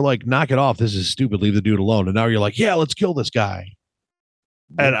two, you're like, knock it off. This is stupid. Leave the dude alone. And now you're like, yeah, let's kill this guy.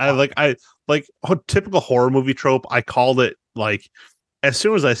 And I like typical horror movie trope. I called it, like, as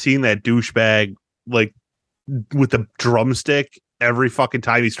soon as I seen that douchebag, like, with the drumstick every fucking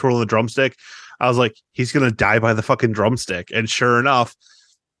time he's twirling the drumstick, I was like, he's going to die by the fucking drumstick. And sure enough,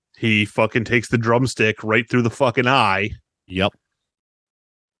 he fucking takes the drumstick right through the fucking eye. Yep.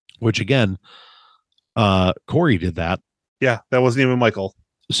 Which again, Corey did that. Yeah, that wasn't even Michael.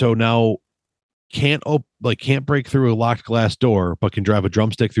 So now can't break through a locked glass door, but can drive a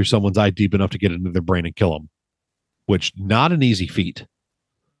drumstick through someone's eye deep enough to get into their brain and kill them. Which not an easy feat.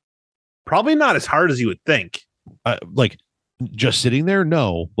 Probably not as hard as you would think. Like just sitting there,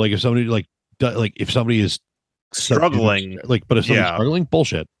 no. Like if somebody if somebody is struggling, but if somebody's struggling,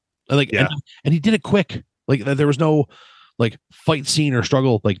 bullshit. And he did it quick. Like there was no like fight scene or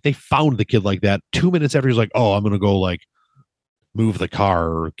struggle. Like they found the kid like that 2 minutes after. He's like, oh, I'm gonna go like move the car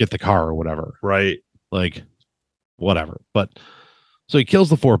or get the car or whatever. Right. Like whatever. But so he kills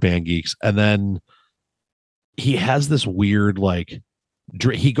the 4 band geeks, and then he has this weird like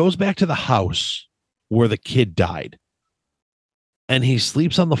he goes back to the house where the kid died, and he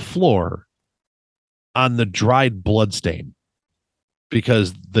sleeps on the floor on the dried blood stain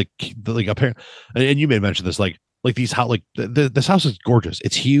because the like apparently, and you may mention this, like these how like this house is gorgeous.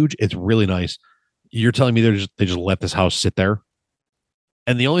 It's huge. It's really nice. You're telling me they just let this house sit there?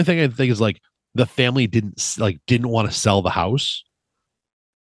 And the only thing I think is like the family didn't want to sell the house.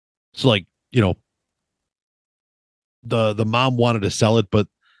 So like, the mom wanted to sell it, but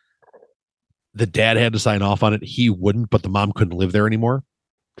the dad had to sign off on it. He wouldn't, but the mom couldn't live there anymore.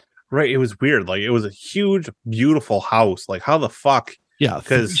 Right. It was weird. Like it was a huge, beautiful house. Like how the fuck? Yeah.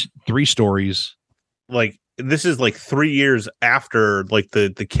 Because 3 stories. Like this is like 3 years after like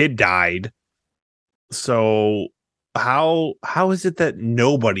the kid died. So how is it that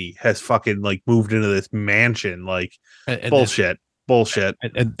nobody has fucking like moved into this mansion? Like and bullshit.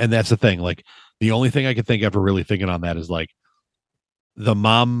 And that's the thing. Like the only thing I could think of for really thinking on that is like the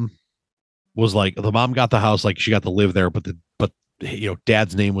mom got the house, like she got to live there, but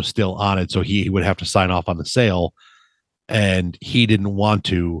dad's name was still on it, so he would have to sign off on the sale, and he didn't want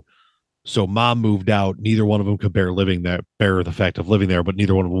to. So mom moved out. Neither one of them could bear the fact of living there, but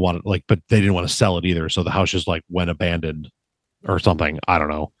neither one of them wanted but they didn't want to sell it either. So the house just like went abandoned or something. I don't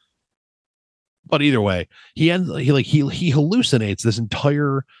know. But either way, he hallucinates this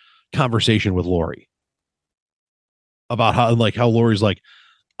entire conversation with Lori about how Lori's like,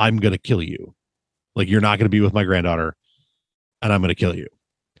 I'm going to kill you. Like, you're not going to be with my granddaughter and I'm going to kill you.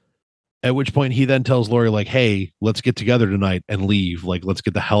 At which point he then tells Lori like, hey, let's get together tonight and leave. Like, let's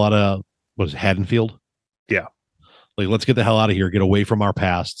get the hell out of Haddonfield. Yeah. Like, let's get the hell out of here, get away from our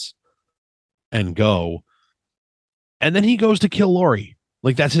pasts and go. And then he goes to kill Lori.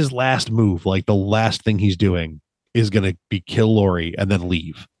 Like, that's his last move. Like, the last thing he's doing is going to be kill Lori and then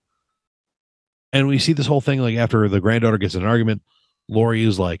leave. And we see this whole thing, like, after the granddaughter gets in an argument, Lori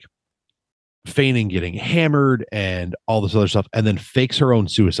is like feigning getting hammered and all this other stuff, and then fakes her own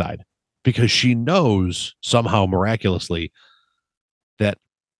suicide because she knows somehow miraculously that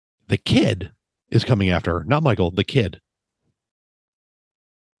the kid is coming after her, not Michael, the kid.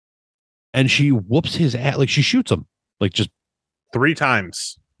 And she whoops his ass, like she shoots him, like just 3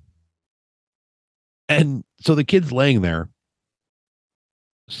 times. And so the kid's laying there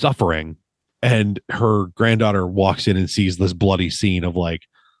suffering, and her granddaughter walks in and sees this bloody scene of like,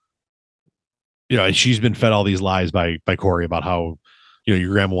 she's been fed all these lies by Corey about how, your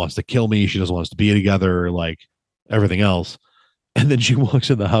grandma wants to kill me. She doesn't want us to be together, like everything else. And then she walks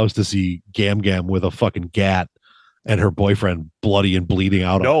in the house to see Gam Gam with a fucking gat and her boyfriend bloody and bleeding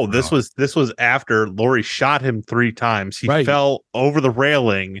out. No, this was after Lori shot him 3 times. He fell over the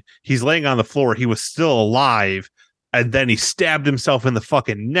railing. He's laying on the floor. He was still alive. And then he stabbed himself in the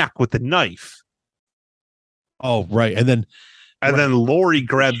fucking neck with the knife. Oh, right. And then Lori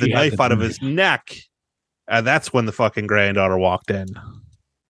grabbed the knife out of his neck. And that's when the fucking granddaughter walked in.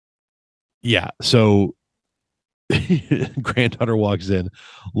 Yeah. So granddaughter walks in.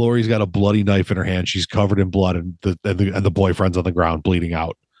 Lori's got a bloody knife in her hand. She's covered in blood, and the boyfriend's on the ground bleeding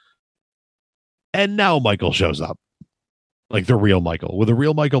out. And now Michael shows up. like the real Michael. With the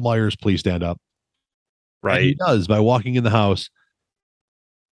real Michael Myers, please stand up. Right. And he does by walking in the house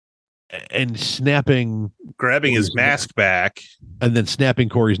and grabbing his mask back, and then snapping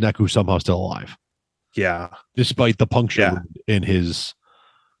Corey's neck, who's somehow still alive. Yeah. Despite the puncture wound in his,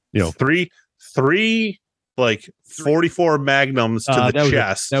 three like 44 magnums to the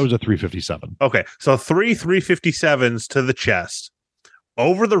chest. That was a 357. Okay. So 357s to the chest,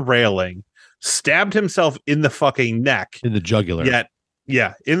 over the railing, stabbed himself in the fucking neck. In the jugular.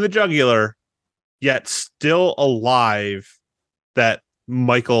 In the jugular, yet still alive, that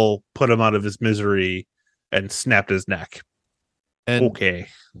Michael put him out of his misery and snapped his neck. And okay.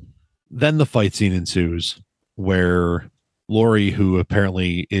 Then the fight scene ensues where Laurie, who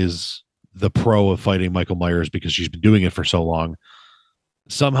apparently is the pro of fighting Michael Myers because she's been doing it for so long,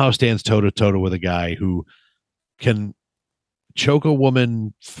 somehow stands toe to toe with a guy who can choke a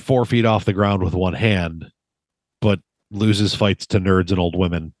woman 4 feet off the ground with one hand, but loses fights to nerds and old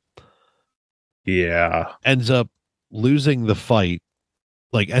women. Yeah. Ends up losing the fight,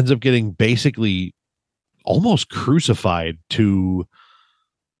 like ends up getting basically almost crucified to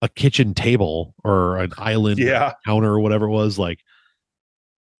a kitchen table or an island counter or whatever it was, like,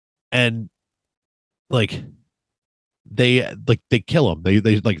 and like they kill him.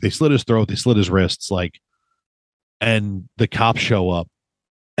 They slit his throat, they slit his wrists, like, and the cops show up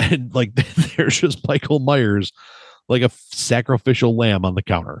and like there's just Michael Myers like a sacrificial lamb on the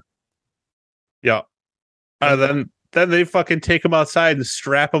counter. Yeah. And then they fucking take him outside and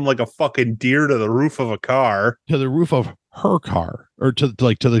strap him like a fucking deer to the roof of a car. To the roof of her car, or to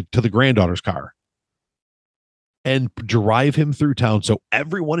the granddaughter's car, and drive him through town so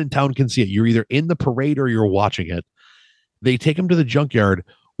everyone in town can see it. You're either in the parade or you're watching it. They take him to the junkyard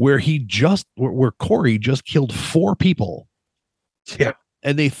where Corey just killed 4 people. Yeah.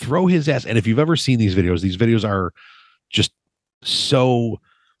 And they throw his ass. And if you've ever seen these videos are just so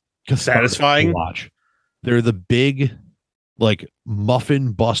satisfying to watch. They're the big, like,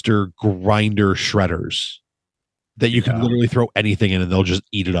 muffin buster grinder shredders that you can literally throw anything in and they'll just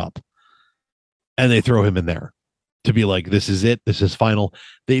eat it up. And they throw him in there to be like, this is it. This is final.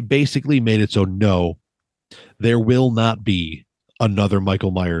 They basically made it so no, there will not be another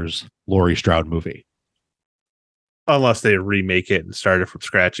Michael Myers, Laurie Strode movie. Unless they remake it and start it from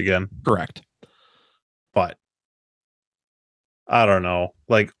scratch again. Correct. But I don't know.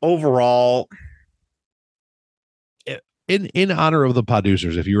 Like, overall, in honor of the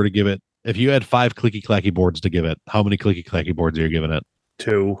producers, if you were to give it, if you had 5 clicky clacky boards to give it, how many clicky clacky boards are you giving it?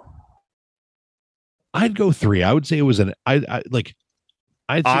 2. I'd go 3. I would say it was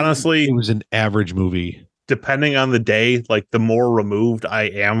honestly, it was an average movie. Depending on the day, like, the more removed I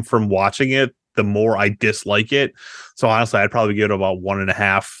am from watching it, the more I dislike it. So honestly, I'd probably give it about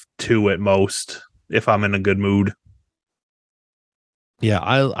 1.5, 2 at most if I'm in a good mood. Yeah,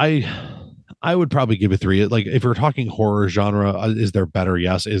 I would probably give it 3. Like, if we're talking horror genre, is there better?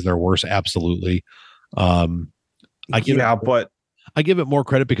 Yes. Is there worse? Absolutely. I give it more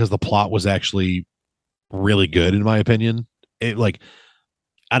credit because the plot was actually really good, in my opinion. And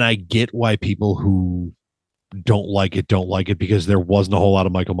I get why people who don't like it because there wasn't a whole lot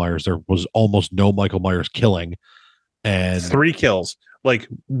of Michael Myers. There was almost no Michael Myers killing, and 3 kills. Like,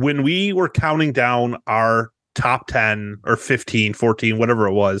 when we were counting down our top 10 or 15, 14, whatever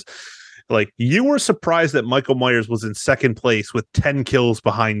it was, like, you were surprised that Michael Myers was in second place with 10 kills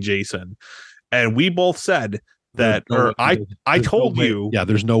behind Jason. And we both said that, I told you. Yeah,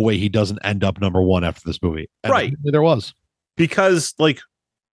 there's no way he doesn't end up number 1 after this movie. And right. There was. Because, like,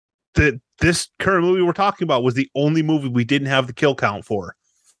 this current movie we're talking about was the only movie we didn't have the kill count for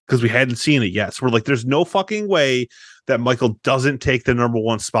because we hadn't seen it yet. So we're like, there's no fucking way that Michael doesn't take the number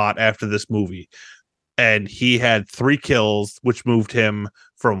 1 spot after this movie. And he had 3 kills, which moved him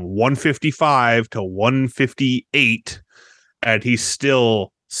from 155 to 158. And he's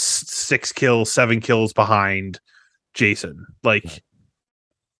still 6 kills, 7 kills behind Jason. Like,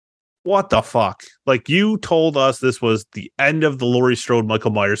 what the fuck? Like, you told us this was the end of the Laurie Strode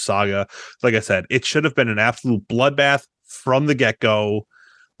Michael Myers saga. Like I said, it should have been an absolute bloodbath from the get-go.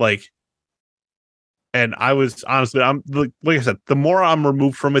 Like, and I was honestly, I'm like I said, the more I'm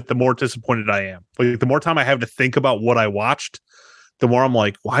removed from it, the more disappointed I am. Like, the more time I have to think about what I watched, the more I'm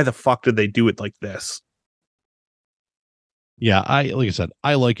like, why the fuck did they do it like this? Yeah, like I said,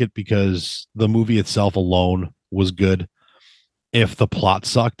 I like it because the movie itself alone was good. If the plot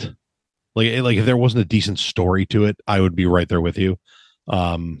sucked, like if there wasn't a decent story to it, I would be right there with you.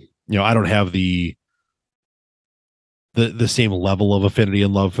 I don't have the same level of affinity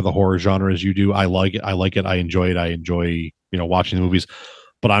and love for the horror genre as you do. I like it. I enjoy it. I enjoy, watching the movies,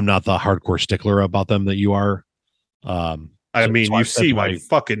 but I'm not the hardcore stickler about them that you are. I So- mean, so you that's see why- my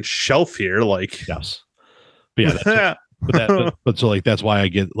fucking shelf here. Like, Yes. But yeah, but so like that's why I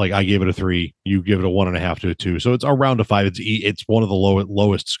gave it a 3. You give it a 1.5 to a 2. So it's around a 5. It's one of the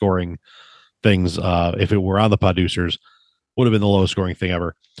lowest scoring things. If it were on the producers, would have been the lowest scoring thing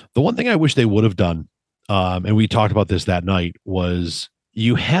ever. The one thing I wish they would have done, and we talked about this that night, was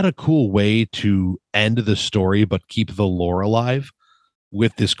you had a cool way to end the story but keep the lore alive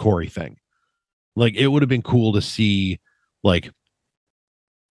with this Corey thing. Like it would have been cool to see, like,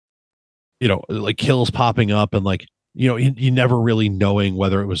 you know, like kills popping up and like, you know, you never really knowing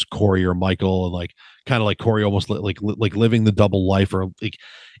whether it was Corey or Michael, and like kind of like Corey almost like living the double life, or like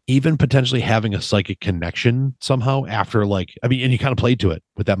even potentially having a psychic connection somehow after, like, I mean, and you kind of played to it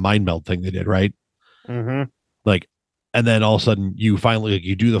with that mind meld thing they did, right? mm-hmm. Like, and then all of a sudden you finally, like,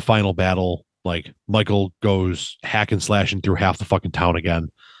 you do the final battle, like Michael goes hack and slashing through half the fucking town again,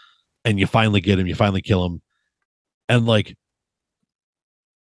 and you finally get him, you finally kill him, and like,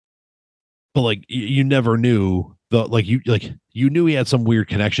 but like you never knew you knew he had some weird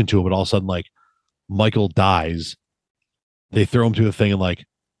connection to him, but all of a sudden, like, Michael dies, they throw him to the thing, and like,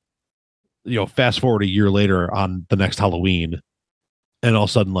 you know, fast forward a year later on the next Halloween, and all of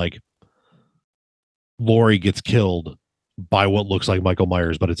a sudden, like, Laurie gets killed by what looks like Michael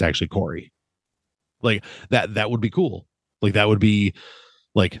Myers, but it's actually Corey. Like that would be cool. Like that would be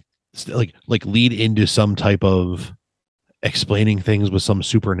like lead into some type of explaining things with some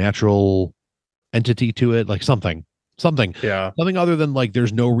supernatural entity to it, like something Yeah. nothing other than like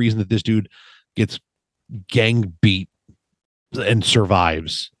there's no reason that this dude gets gang beat and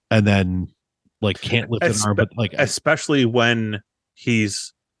survives and then like can't lift an arm, but like especially when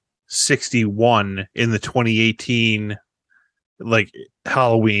he's 61 in the 2018 like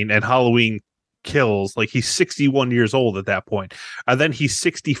Halloween, and Halloween Kills, like he's 61 years old at that point, and then he's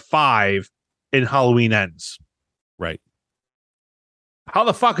 65 in Halloween Ends. right. How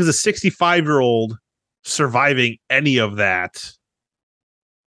the fuck is a 65-year-old surviving any of that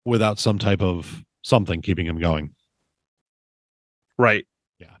Without some type of something keeping him going. right?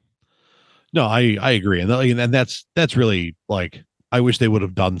 No, I agree, and that's really, like, I wish they would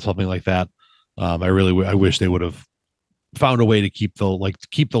have done something like that. I wish they would have found a way to keep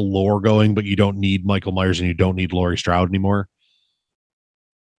the lore going, but you don't need Michael Myers and you don't need Laurie Strode anymore.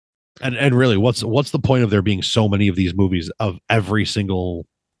 And really, what's the point of there being so many of these movies of every single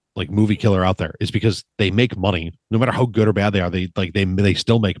like movie killer out there? Is because they make money, no matter how good or bad they are. They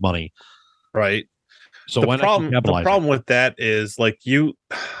still make money, Right. so The why not keep the capitalizing? problem with that is, like, you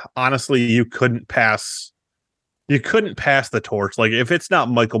honestly, you couldn't pass the torch. Like, if it's not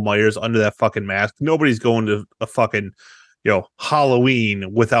Michael Myers under that fucking mask, nobody's going to a fucking, you know,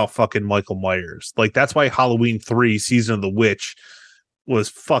 Halloween without fucking Michael Myers. Like, that's why Halloween 3 Season of the Witch was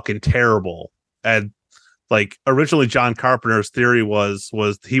fucking terrible. And like, originally John Carpenter's theory was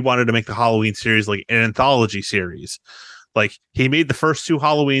he wanted to make the Halloween series like an anthology series. Like, he made the first 2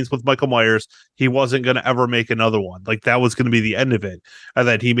 Halloweens with Michael Myers. He wasn't going to ever make another one. Like, that was going to be the end of it. And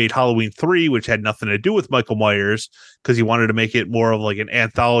then he made Halloween 3, which had nothing to do with Michael Myers, because he wanted to make it more of like an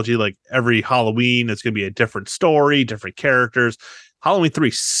anthology. Like, every Halloween, it's going to be a different story, different characters. Halloween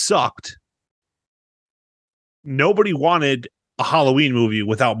 3 sucked. Nobody wanted a Halloween movie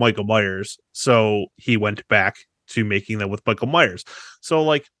without Michael Myers. So he went back to making them with Michael Myers. So,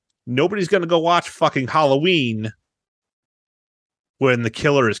 like, nobody's going to go watch fucking Halloween when the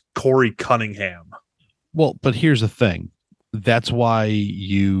killer is Corey Cunningham. Well, but here's the thing. That's why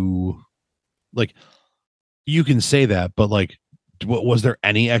you can say that, but like, was there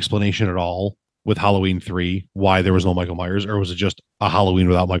any explanation at all with Halloween 3 why there was no Michael Myers, or was it just a Halloween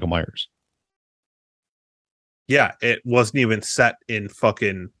without Michael Myers? Yeah, it wasn't even set in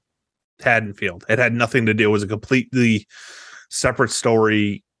fucking Haddonfield. It had nothing to do. It was a completely separate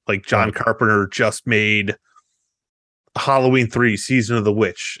story. Like, John Carpenter just made Halloween 3 Season of the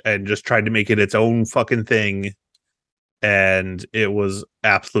Witch and just tried to make it its own fucking thing, and it was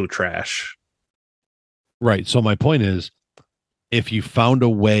absolute trash. Right. So my point is, if you found a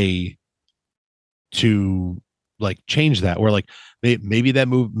way to like change that, where like maybe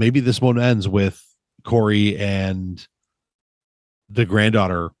this one ends with Corey and the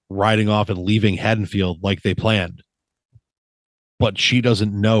granddaughter riding off and leaving Haddonfield like they planned, but she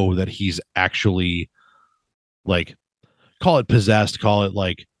doesn't know that he's actually, like, call it possessed, call it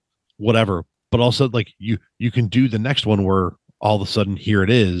like whatever, but also like you can do the next one where all of a sudden here it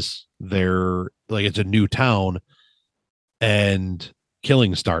is, they're like, it's a new town and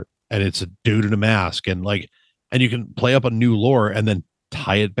killings start and it's a dude in a mask, and like, and you can play up a new lore and then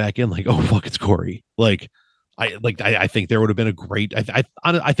tie it back in like, oh fuck, it's Corey. Like, I think there would have been a great.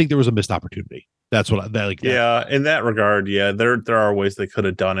 I think there was a missed opportunity. That's what I that, like. Yeah, in that regard, yeah, there are ways they could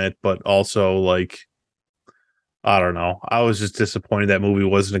have done it, but also like, I don't know. I was just disappointed that movie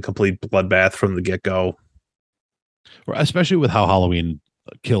wasn't a complete bloodbath from the get go. Especially with how Halloween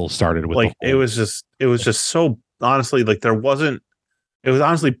Kills started with. Like it was just so honestly like there wasn't. It was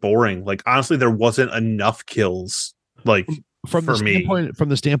honestly boring. Like honestly, there wasn't enough kills. Like from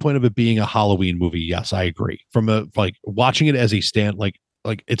the standpoint of it being a Halloween movie, yes, I agree. From a like watching it as a like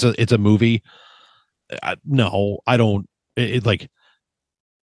it's a movie. No, I don't. It like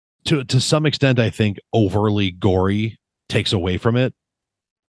to some extent, I think overly gory takes away from it.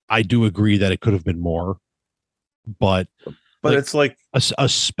 I do agree that it could have been more, but it's like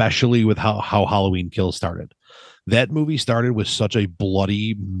especially with how Halloween Kills started. That movie started with such a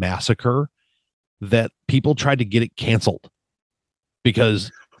bloody massacre that people tried to get it canceled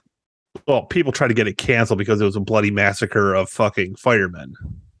because. Well, people tried to get it canceled because it was a bloody massacre of fucking firemen.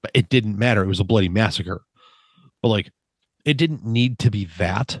 But it didn't matter. It was a bloody massacre. But like, it didn't need to be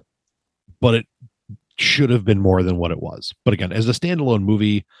that, but it should have been more than what it was. But again, as a standalone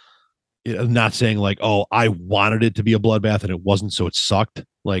movie, not saying like, oh, I wanted it to be a bloodbath and it wasn't, so it sucked.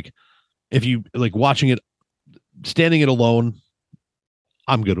 Like, if you like watching it, standing it alone,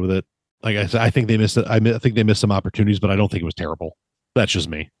 I'm good with it. Like I said, I think they missed it. I think they missed some opportunities, but I don't think it was terrible. That's just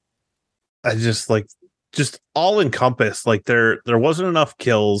me. I just all encompassed. Like there wasn't enough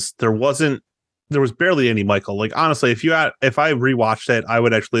kills. There was barely any Michael. Like honestly, if I rewatched it, I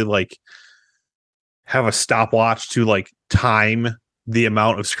would actually like have a stopwatch to like time the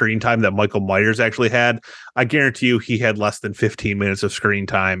amount of screen time that Michael Myers actually had. I guarantee you he had less than 15 minutes of screen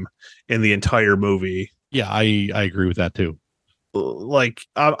time in the entire movie. Yeah, I agree with that too. Like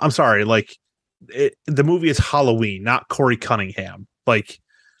I'm sorry, like the movie is Halloween, not Corey Cunningham. Like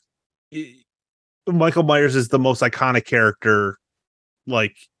Michael Myers is the most iconic character.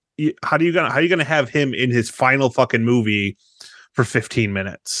 Like, how are you gonna have him in his final fucking movie for 15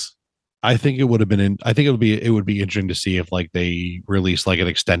 minutes? I think it would have been. I think it would be interesting to see if like they release like an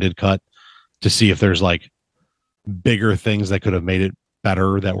extended cut to see if there's like bigger things that could have made it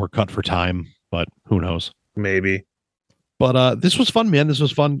better that were cut for time. But who knows? Maybe. But this was fun, man. This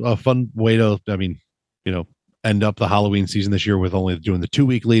was fun. A fun way to. I mean, end up the Halloween season this year with only doing the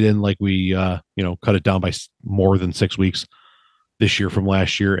 2-week lead in, like we cut it down by more than 6 weeks this year from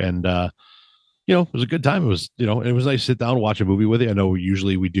last year. And it was a good time. It was it was nice to sit down and watch a movie with it. I know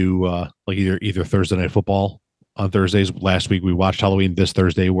usually we do like either Thursday Night Football on Thursdays. Last week we watched Halloween. This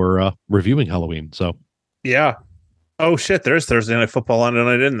Thursday we're reviewing Halloween. So yeah. Oh shit, there's Thursday Night Football on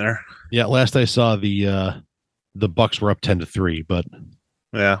tonight, in there. Yeah, last I saw the Bucks were up 10-3, but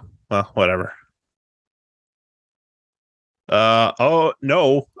yeah, well, whatever. Oh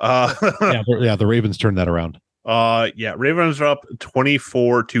no. The Ravens turned that around. Ravens are up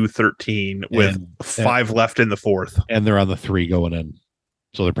 24-13 with 5 left in the fourth. And they're on the 3 going in.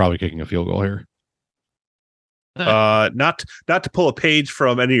 So they're probably kicking a field goal here. Not to pull a page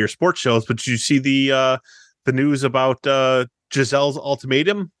from any of your sports shows, but did you see the news about Gisele's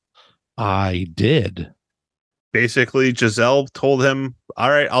ultimatum? I did. Basically, Gisele told him, all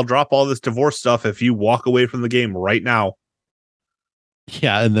right, I'll drop all this divorce stuff if you walk away from the game right now.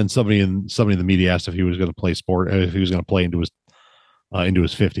 Yeah, and then somebody in the media asked if he was going to play sport, if he was going to play into his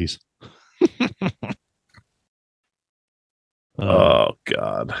 50s. Oh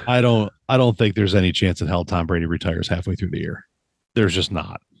God, I don't think there's any chance in hell Tom Brady retires halfway through the year. There's just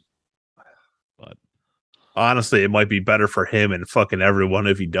not. But honestly, it might be better for him and fucking everyone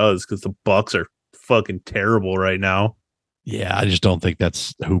if he does, because the Bucks are fucking terrible right now. Yeah, I just don't think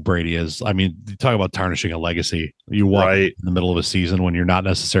that's who Brady is. I mean, you talk about tarnishing a legacy. You walk in the middle of a season when you're not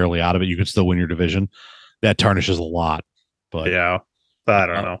necessarily out of it, you can still win your division. That tarnishes a lot. But yeah, I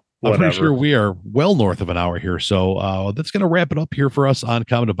don't know. I'm pretty sure we are well north of an hour here. So that's going to wrap it up here for us on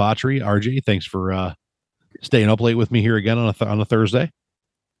Common Debauchery. RJ, thanks for staying up late with me here again on a Thursday.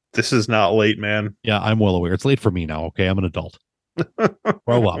 This is not late, man. Yeah, I'm well aware. It's late for me now. Okay, I'm an adult.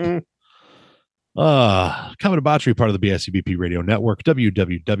 Grow up. Common Debauchery, part of the BICBP Radio Network,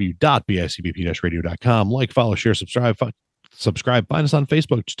 www.bicbp-radio.com. Like, follow, share, subscribe. Find us on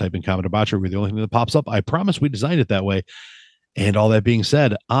Facebook. Just type in Common Debauchery. We're the only thing that pops up. I promise we designed it that way. And all that being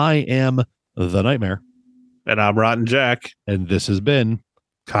said, I am the Nightmare. And I'm Rotten Jack. And this has been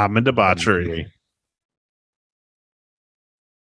Common Debauchery.